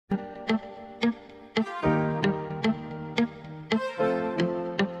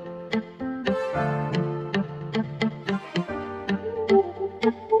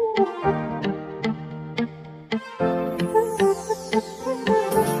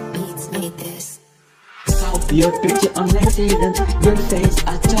Your picture on accident, your face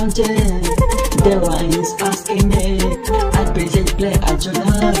I changing. The lines asking me, I present play I don't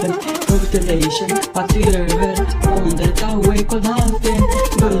have it. Congratulations, but you're on the highway called nothing.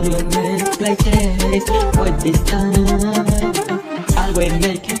 But you make play taste for this time. I will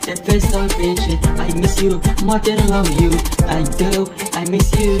make the face of vision. I miss you more than I love you. I do, I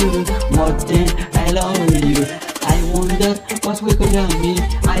miss you more than I love you. I wonder what we could have me.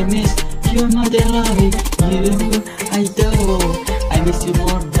 I miss you more than I love you. I do, I miss you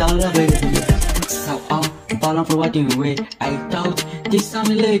more than I love you. So long for what you wait. I thought this sound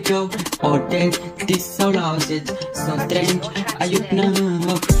illegal or that this so lost it. So strange, I you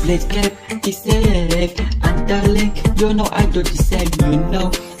know. Let's keep this safe. And darling, you know I do the same. You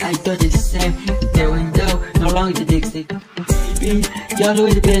know I do the same. The window no longer Dixie. Baby, you're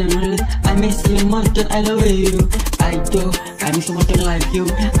always been. I miss you more than I love you. I do, I miss you more than I love you.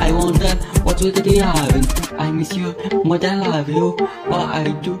 I wonder what will be happen. I miss you more than I love you. What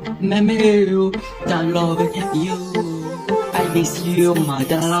I do, remember you, than love you. I miss you more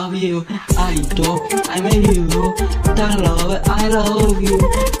than I love you. I do, I miss you, than I love you.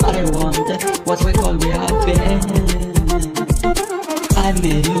 I wonder what we call me happen. I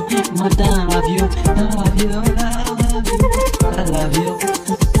miss you more than I love you. I love you, I love you.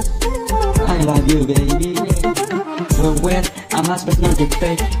 I love you, baby. We're wet, I must but not get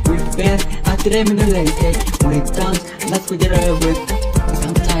paid. We fair, I dream in the late. We dance, let's be there with.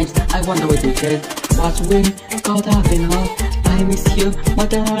 Sometimes I wonder what you did. What's when caught up in love. I miss you more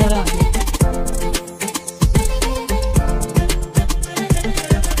than I love you.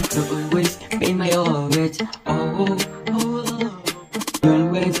 You always be in my orbit. Oh, oh. You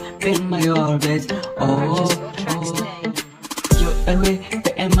always be in my orbit. Oh, oh. You always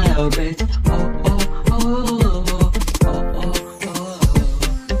be in my orbit. Oh, oh, oh.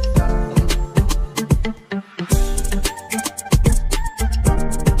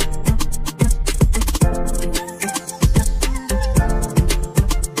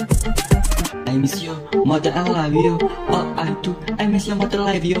 I miss you more than I love you. Oh, I do, I miss you more than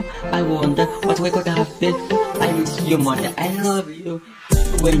I love you. I wonder what we could happen. I miss you more than I love you.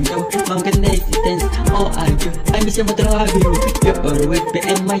 When you long an existence, oh, I do, I miss you more than I love you. You always be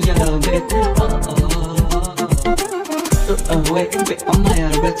in my orbit. Oh, oh, you always be on my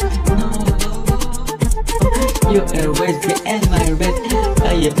orbit. No, you always be in my orbit.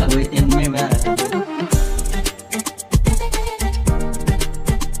 You always in my orbit.